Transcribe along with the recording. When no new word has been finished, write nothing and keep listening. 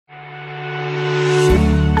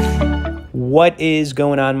What is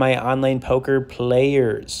going on, my online poker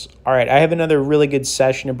players? All right, I have another really good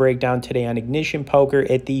session to break down today on Ignition Poker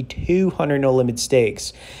at the 200 no limit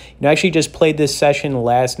stakes. I actually just played this session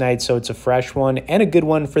last night, so it's a fresh one and a good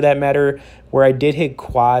one for that matter, where I did hit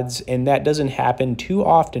quads, and that doesn't happen too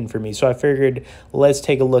often for me. So I figured let's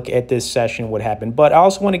take a look at this session, what happened. But I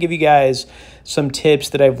also want to give you guys some tips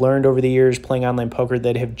that I've learned over the years playing online poker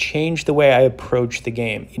that have changed the way I approach the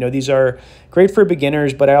game. These are great for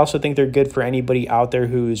beginners, but I also think they're good for anybody out there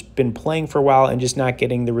who's been playing for a while and just not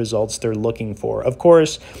getting the results they're looking for. Of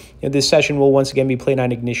course, this session will once again be played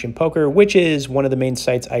on Ignition Poker, which is one of the main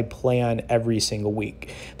sites I play on every single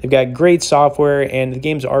week. They've got great software, and the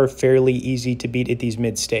games are fairly easy to beat at these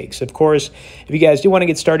mid stakes. Of course, if you guys do want to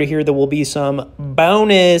get started here, there will be some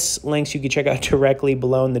bonus links you can check out directly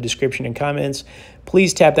below in the description and comments.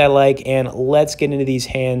 Please tap that like, and let's get into these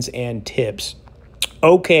hands and tips.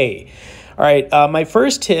 Okay. All right, my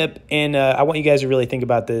first tip, and I want you guys to really think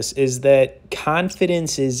about this, is that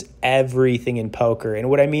confidence is everything in poker. And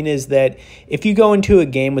what I mean is that if you go into a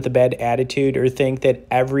game with a bad attitude or think that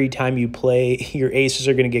every time you play, your aces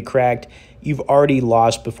are going to get cracked, you've already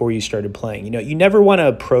lost before you started playing. You never want to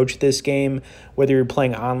approach this game, whether you're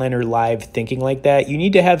playing online or live, thinking like that. You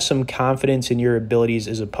need to have some confidence in your abilities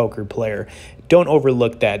as a poker player. Don't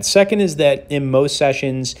overlook that. Second is that in most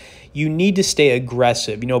sessions, you need to stay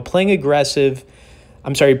aggressive. Playing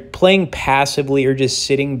passively or just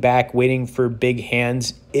sitting back waiting for big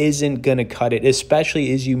hands isn't going to cut it,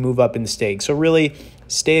 especially as you move up in stakes. So really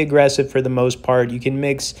stay aggressive for the most part. You can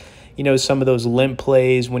mix some of those limp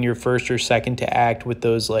plays when you're first or second to act with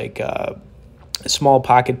those like small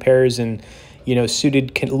pocket pairs and low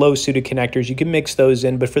suited connectors. You can mix those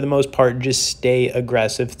in, but for the most part, just stay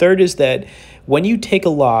aggressive. Third is that when you take a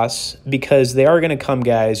loss, because they are going to come,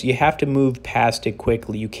 guys, you have to move past it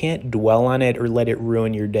quickly. You can't dwell on it or let it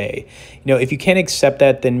ruin your day. If you can't accept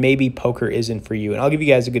that, then maybe poker isn't for you. And I'll give you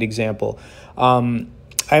guys a good example. I'm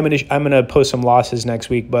gonna post some losses next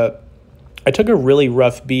week, but I took a really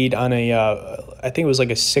rough beat on I think it was like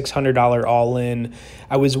a $600 all-in.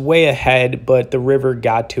 I was way ahead, but the river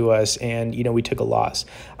got to us, and, we took a loss.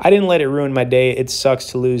 I didn't let it ruin my day. It sucks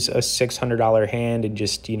to lose a $600 hand and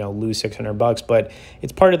just, lose $600, but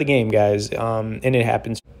it's part of the game, guys, and it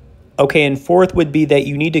happens. Okay, and fourth would be that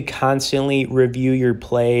you need to constantly review your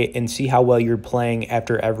play and see how well you're playing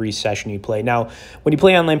after every session you play. Now, when you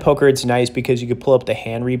play online poker, it's nice because you could pull up the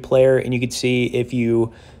hand replayer, and you could see if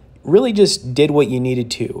you really just did what you needed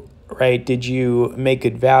to, right? Did you make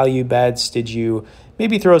good value bets? Did you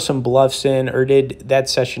maybe throw some bluffs in, or did that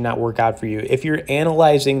session not work out for you? If you're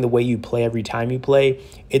analyzing the way you play every time you play,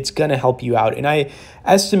 it's going to help you out. And I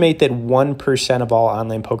estimate that 1% of all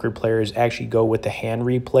online poker players actually go with the hand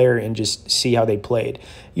replayer and just see how they played.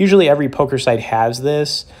 Usually every poker site has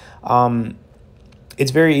this.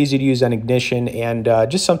 It's very easy to use on Ignition, and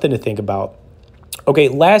just something to think about. Okay,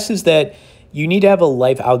 last is that you need to have a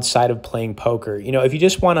life outside of playing poker. If you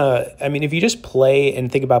just if you just play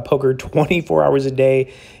and think about poker 24 hours a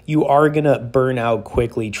day, you are going to burn out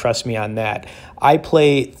quickly. Trust me on that. I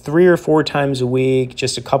play 3 or 4 times a week,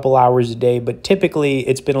 just a couple hours a day, but typically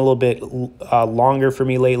it's been a little bit longer for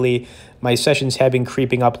me lately. My sessions have been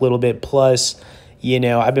creeping up a little bit. Plus,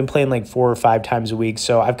 I've been playing like 4 or 5 times a week,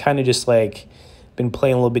 so I've kind of just been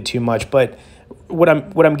playing a little bit too much. But what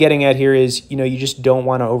I'm getting at here is, you just don't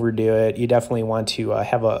want to overdo it. You definitely want to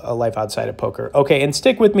have a life outside of poker. Okay, and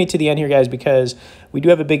stick with me to the end here, guys, because we do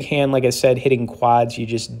have a big hand, like I said, hitting quads. You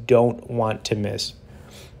just don't want to miss.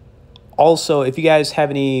 Also, if you guys have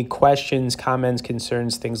any questions, comments,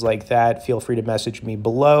 concerns, things like that, feel free to message me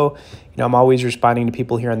below. I'm always responding to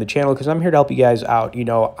people here on the channel because I'm here to help you guys out.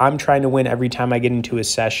 I'm trying to win every time I get into a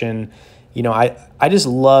session. I just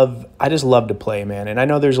love to play, man. And I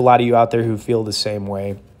know there's a lot of you out there who feel the same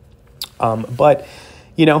way. But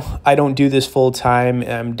I don't do this full time.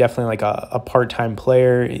 I'm definitely like a part-time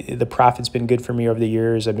player. The profit's been good for me over the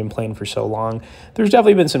years. I've been playing for so long. There's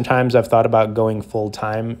definitely been some times I've thought about going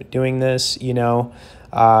full-time doing this, but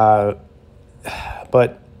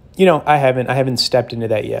I haven't stepped into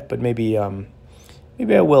that yet, but maybe I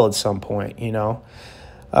will at some point, All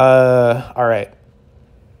right.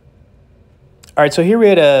 All right, so here we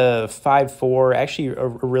had a 5-4, actually a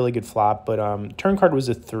really good flop, but turn card was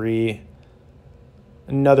a 3.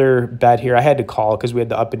 Another bet here. I had to call because we had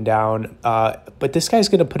the up and down, but this guy's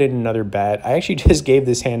going to put in another bet. I actually just gave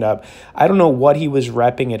this hand up. I don't know what he was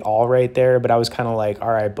repping at all right there, but I was kind of like, all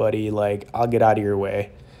right, buddy, I'll get out of your way,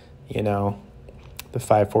 The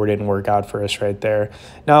 5-4 didn't work out for us right there.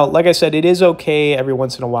 Now, like I said, it is okay every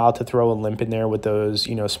once in a while to throw a limp in there with those,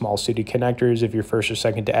 small suited connectors if you're first or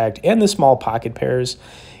second to act, and the small pocket pairs.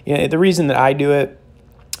 The reason that I do it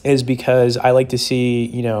is because I like to see,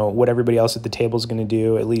 what everybody else at the table is going to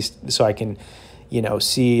do, at least so I can,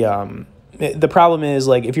 see. The problem is,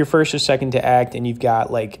 like, if you're first or second to act and you've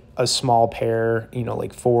got, like, a small pair,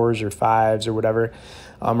 like 4s or 5s or whatever,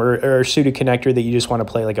 or a suited connector that you just want to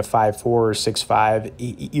play like a 5-4 or 6-5,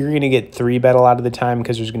 you're going to get 3-bet a lot of the time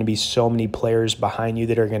because there's going to be so many players behind you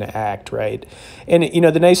that are going to act, right? And,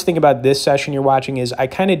 the nice thing about this session you're watching is I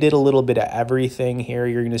kind of did a little bit of everything here.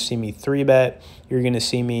 You're going to see me 3-bet. You're going to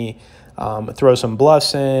see me throw some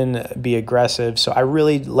bluffs in, be aggressive. So I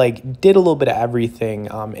really, did a little bit of everything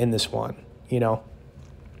in this one, All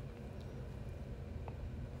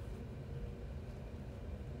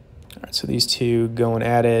right, so these two going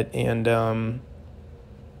at it, and I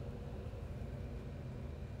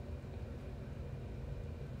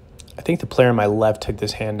think the player on my left took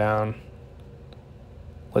this hand down.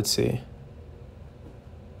 Let's see.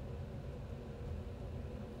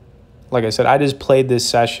 Like I said, I just played this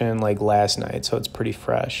session like last night, so it's pretty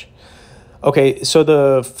fresh. Okay, so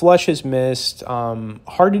the flush is missed.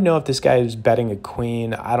 Hard to know if this guy is betting a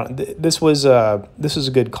queen. This was a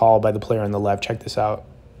good call by the player on the left. Check this out.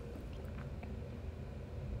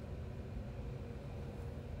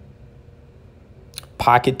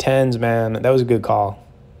 Pocket tens, man. That was a good call,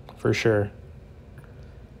 for sure.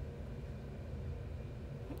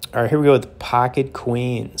 All right, here we go with pocket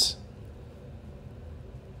queens.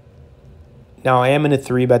 Now, I am going to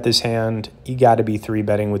 3-bet this hand. You got to be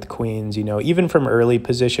 3-betting with queens, even from early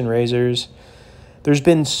position raisers. There's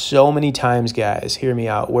been so many times, guys, hear me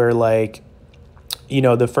out, where,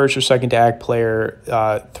 the first or second to act player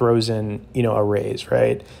throws in, a raise,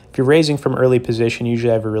 right? If you're raising from early position, you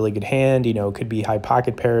usually have a really good hand. It could be high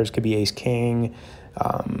pocket pairs, could be ace-king,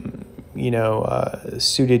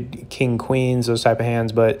 suited king-queens, those type of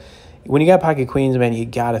hands. But when you got pocket queens, man, you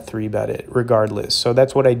got to 3-bet it regardless. So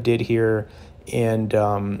that's what I did here. And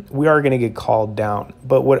we are going to get called down.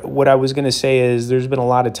 But what I was going to say is there's been a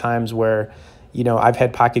lot of times where, I've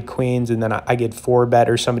had pocket queens and then I get 4-bet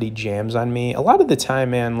or somebody jams on me. A lot of the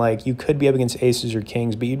time, man, you could be up against aces or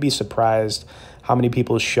kings, but you'd be surprised how many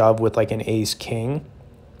people shove with an ace-king.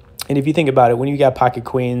 And if you think about it, when you got pocket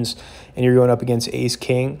queens and you're going up against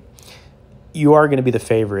ace-king, you are going to be the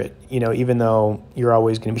favorite, even though you're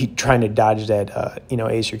always going to be trying to dodge that,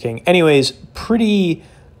 ace or king. Anyways, pretty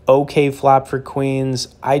okay flop for queens.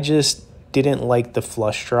 I just didn't like the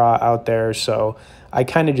flush draw out there, so I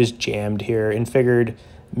kind of just jammed here and figured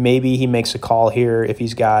maybe he makes a call here if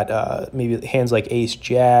he's got maybe hands like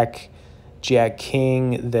ace-jack,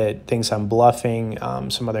 jack-king that thinks I'm bluffing.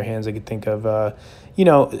 Some other hands I could think of,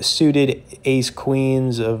 suited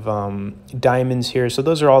ace-queens of diamonds here. So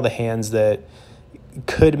those are all the hands that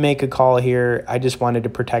could make a call here. I just wanted to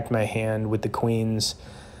protect my hand with the queens.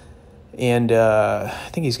 And I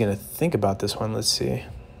think he's going to think about this one. Let's see.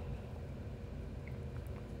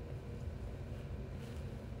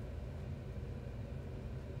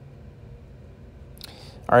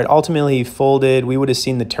 All right, ultimately he folded. We would have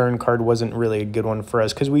seen the turn card wasn't really a good one for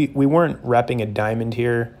us because we weren't repping a diamond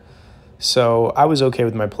here. So I was okay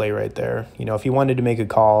with my play right there. If he wanted to make a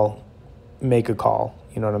call, make a call.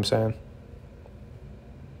 You know what I'm saying?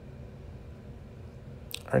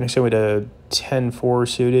 All right, next time we had a 10-4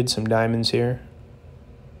 suited, some diamonds here.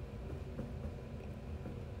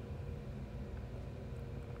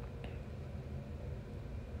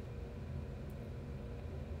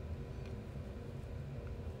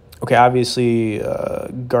 Okay, obviously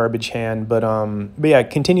garbage hand, but yeah,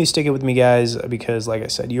 continue sticking with me, guys, because like I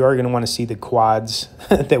said, you are going to want to see the quads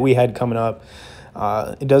that we had coming up.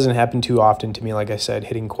 It doesn't happen too often to me, like I said,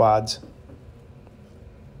 hitting quads.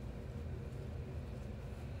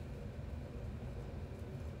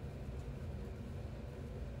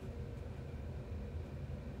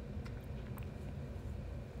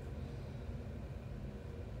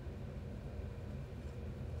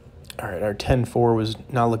 All right, our 10-4 was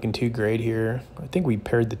not looking too great here. I think we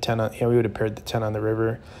paired the 10 on, we would have paired the 10 on the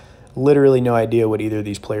river. Literally no idea what either of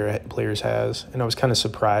these players has. And I was kind of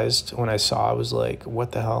surprised when I saw. I was like,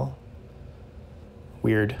 what the hell?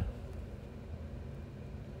 Weird.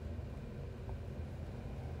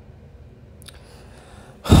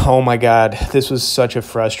 Oh my God, this was such a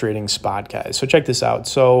frustrating spot, guys. So check this out.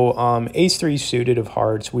 So ace-3 suited of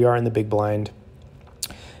hearts. We are in the big blind.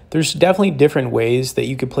 There's definitely different ways that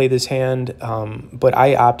you could play this hand, but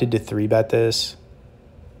I opted to 3-bet this.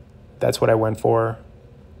 That's what I went for.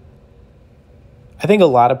 I think a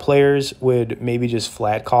lot of players would maybe just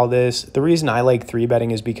flat call this. The reason I like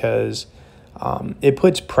 3-betting is because it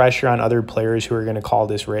puts pressure on other players who are going to call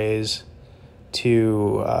this raise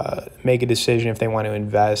to make a decision if they want to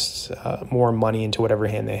invest more money into whatever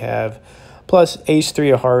hand they have. Plus,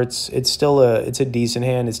 ace-3 of hearts, it's a decent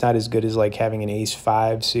hand. It's not as good as like having an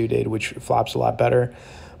ace-5 suited, which flops a lot better.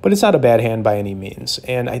 But it's not a bad hand by any means.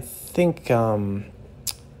 And I think,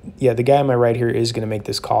 yeah, the guy on my right here is going to make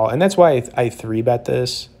this call. And that's why I 3-bet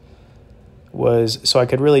this, was so I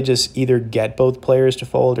could really just either get both players to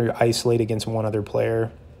fold or isolate against one other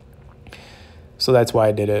player. So that's why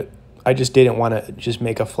I did it. I just didn't want to just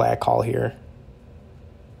make a flat call here.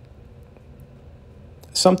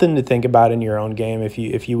 Something to think about in your own game if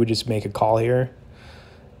you would just make a call here.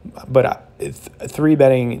 But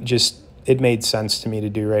 3-betting just, it made sense to me to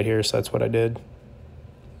do right here, so that's what I did.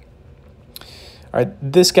 All right,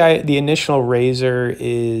 this guy, the initial raiser,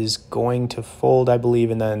 is going to fold, I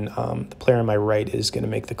believe, and then the player on my right is going to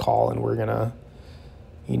make the call, and we're going to,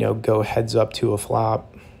 you know, go heads up to a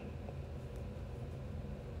flop.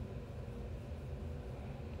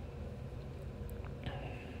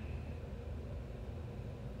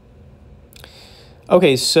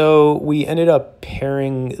 Okay, so we ended up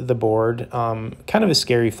pairing the board. Kind of a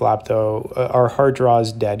scary flop, though. Our heart draw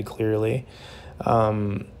is dead, clearly.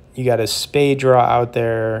 You got a spade draw out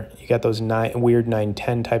there. You got those weird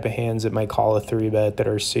 9-10 type of hands that might call a 3-bet that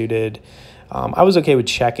are suited. I was okay with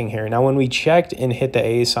checking here. Now, when we checked and hit the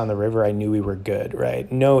ace on the river, I knew we were good, right?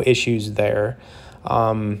 No issues there.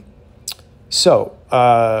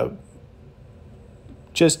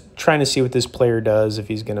 Just trying to see what this player does, if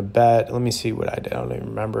he's going to bet. Let me see what I did. I don't even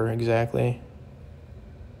remember exactly.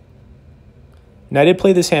 Now, I did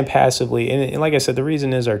play this hand passively, and like I said, the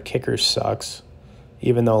reason is our kicker sucks.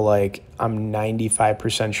 Even though, like, I'm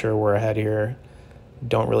 95% sure we're ahead here.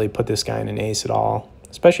 Don't really put this guy in an ace at all,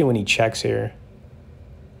 especially when he checks here.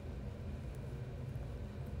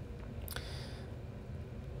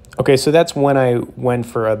 Okay, so that's when I went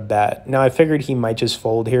for a bet. Now, I figured he might just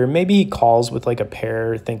fold here. Maybe he calls with, like, a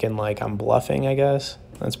pair, thinking, like, I'm bluffing, I guess.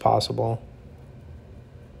 That's possible.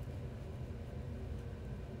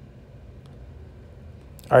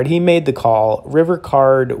 All right, he made the call. River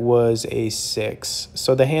card was a 6.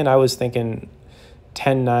 So the hand I was thinking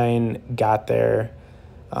 10-9 got there.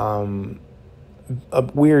 A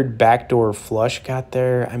weird backdoor flush got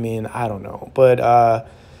there. I mean, I don't know. But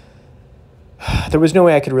there was no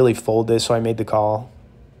way I could really fold this, so I made the call.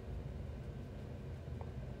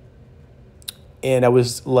 And I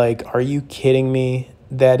was like, are you kidding me?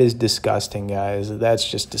 That is disgusting, guys. That's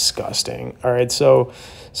just disgusting. All right, so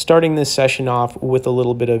starting this session off with a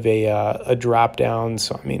little bit of a drop down.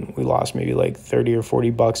 So, I mean, we lost maybe like 30 or 40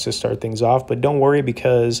 bucks to start things off. But don't worry,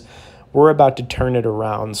 because we're about to turn it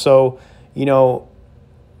around. So, you know,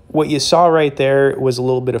 what you saw right there was a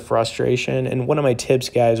little bit of frustration. And one of my tips,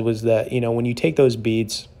 guys, was that, you know, when you take those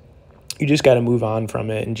beats, you just got to move on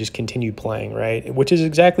from it and just continue playing, right? Which is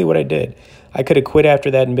exactly what I did. I could have quit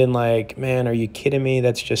after that and been like, man, are you kidding me?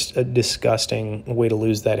 That's just a disgusting way to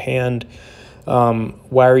lose that hand.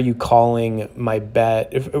 Why are you calling my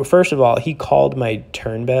bet? First of all, he called my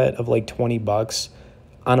turn bet of like 20 bucks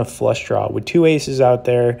on a flush draw with 2 aces out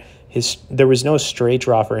there. There was no straight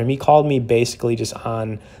draw for him. He called me basically just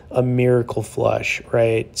on a miracle flush,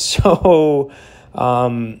 right? So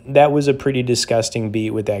that was a pretty disgusting beat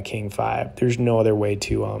with that king 5. There's no other way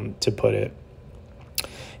to put it.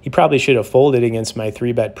 He probably should have folded against my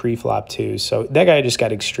 3-bet pre-flop too. So that guy just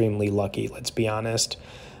got extremely lucky, let's be honest.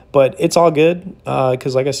 But it's all good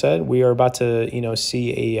because, like I said, we are about to, you know,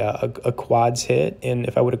 see a quads hit, and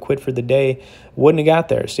if I would have quit for the day, wouldn't have got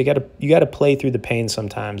there. So you got to play through the pain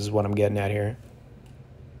sometimes, is what I'm getting at here.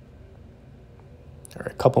 All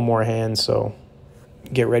right, a couple more hands, so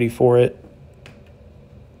get ready for it.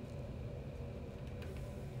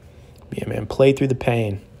 Yeah, man, play through the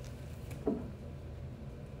pain.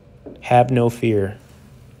 Have no fear.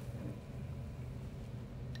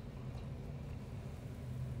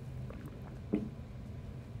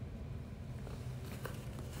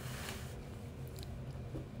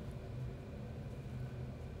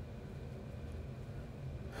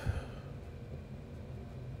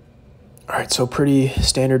 All right, so pretty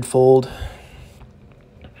standard fold.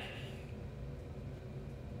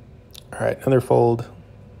 All right, another fold.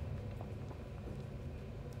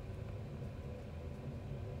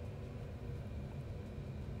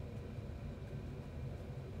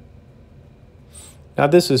 Now,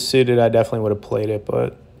 if this was suited, I definitely would have played it,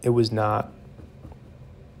 but it was not.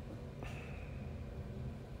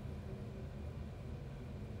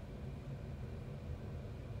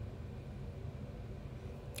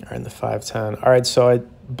 All right, in the 5-10. All right, so I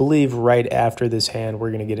believe right after this hand, we're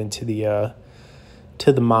going to get into the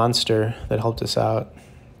to the monster that helped us out.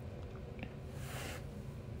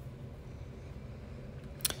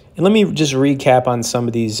 And let me just recap on some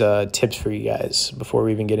of these tips for you guys before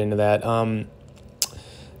we even get into that.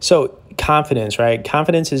 So confidence, right?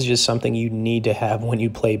 Confidence is just something you need to have when you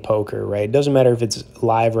play poker, right? It doesn't matter if it's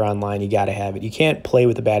live or online, you got to have it. You can't play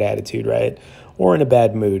with a bad attitude, right? Or in a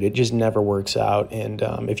bad mood. It just never works out. And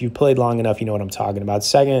if you've played long enough, you know what I'm talking about.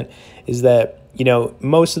 Second is that, you know,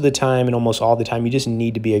 most of the time and almost all the time, you just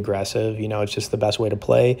need to be aggressive. You know, it's just the best way to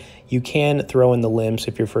play. You can throw in the limps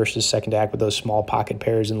if you're first or second act with those small pocket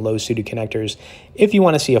pairs and low suited connectors if you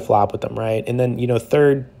want to see a flop with them, right? And then, you know,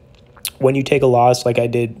 third, when you take a loss like I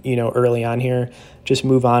did, you know, early on here, just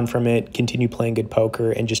move on from it, continue playing good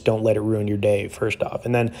poker, and just don't let it ruin your day, first off.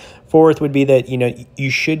 And then fourth would be that, you know,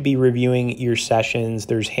 you should be reviewing your sessions.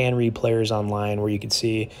 There's hand replayers online where you could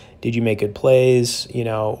see, did you make good plays, you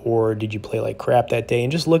know, or did you play like crap that day?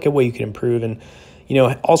 And just look at what you can improve. And, you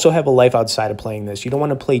know, also have a life outside of playing this. You don't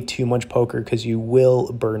want to play too much poker because you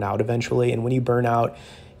will burn out eventually. And when you burn out,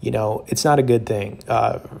 you know, it's not a good thing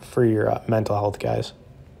for your mental health, guys.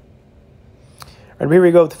 All right, here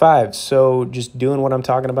we go with fives. So just doing what I'm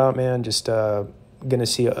talking about, man. Just going to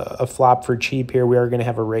see a flop for cheap here. We are going to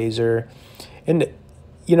have a razor. And,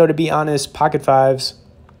 you know, to be honest, pocket fives,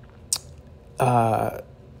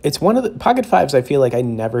 it's one of the pocket fives I feel like I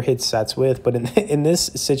never hit sets with. But in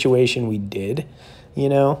this situation, we did, you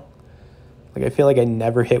know. Like I feel like I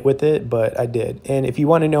never hit with it, but I did. And if you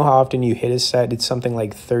want to know how often you hit a set, it's something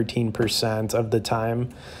like 13% of the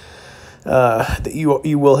time. That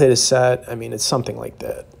you will hit a set. I mean, it's something like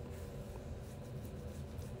that.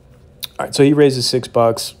 All right, so he raises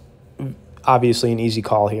 $6. Obviously, an easy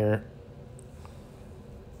call here.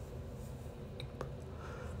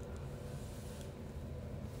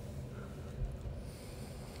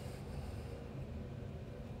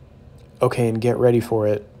 Okay, and get ready for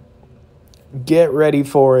it. Get ready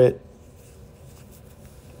for it.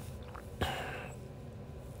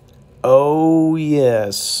 Oh,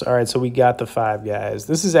 yes. All right, so we got the 5, guys.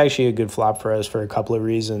 This is actually a good flop for us for a couple of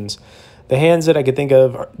reasons. The hands that I could think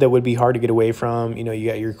of that would be hard to get away from, you know, you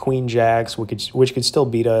got your queen jacks, which could still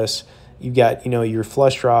beat us. You've got, you know, your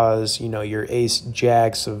flush draws, you know, your ace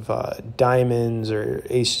jacks of diamonds or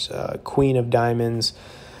ace queen of diamonds.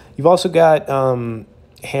 You've also got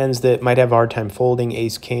hands that might have a hard time folding,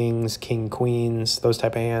 ace kings, king queens, those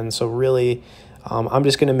type of hands. So really, I'm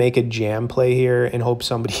just going to make a jam play here and hope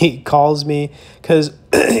somebody calls me because,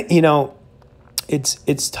 you know,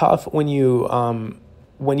 it's tough when you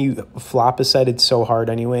flop a set. It's so hard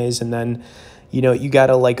anyways. And then, you know, you got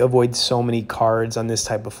to like avoid so many cards on this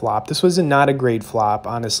type of flop. This was not a great flop,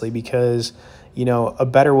 honestly, because, you know, a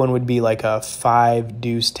better one would be like a 5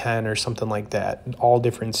 deuce 10 or something like that, all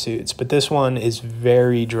different suits. But this one is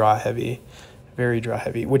very draw heavy. Very draw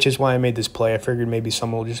heavy, which is why I made this play. I figured maybe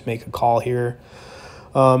someone will just make a call here.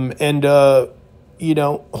 You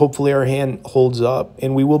know, hopefully our hand holds up,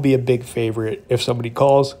 and we will be a big favorite if somebody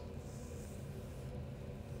calls.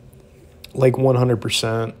 Like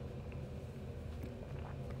 100%. All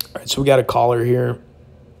right, so we got a caller here.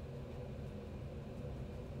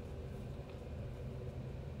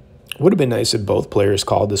 Would have been nice if both players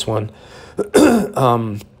called this one.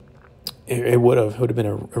 It would have been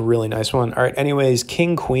a really nice one. All right, anyways,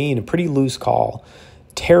 king, queen, a pretty loose call.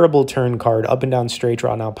 Terrible turn card, up and down straight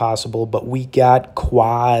draw not possible, but we got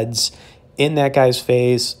quads in that guy's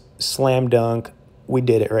face, slam dunk. We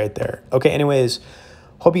did it right there. Okay, anyways,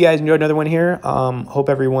 hope you guys enjoyed another one here. Hope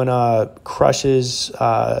everyone crushes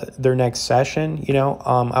their next session. You know,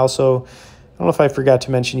 I don't know if I forgot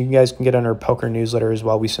to mention, you guys can get on our poker newsletter as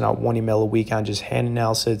well. We send out 1 email a week on just hand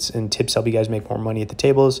analysis and tips to help you guys make more money at the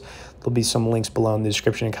tables. There'll be some links below in the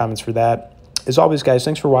description and comments for that. As always, guys,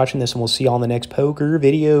 thanks for watching this, and we'll see you all in the next poker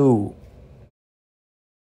video.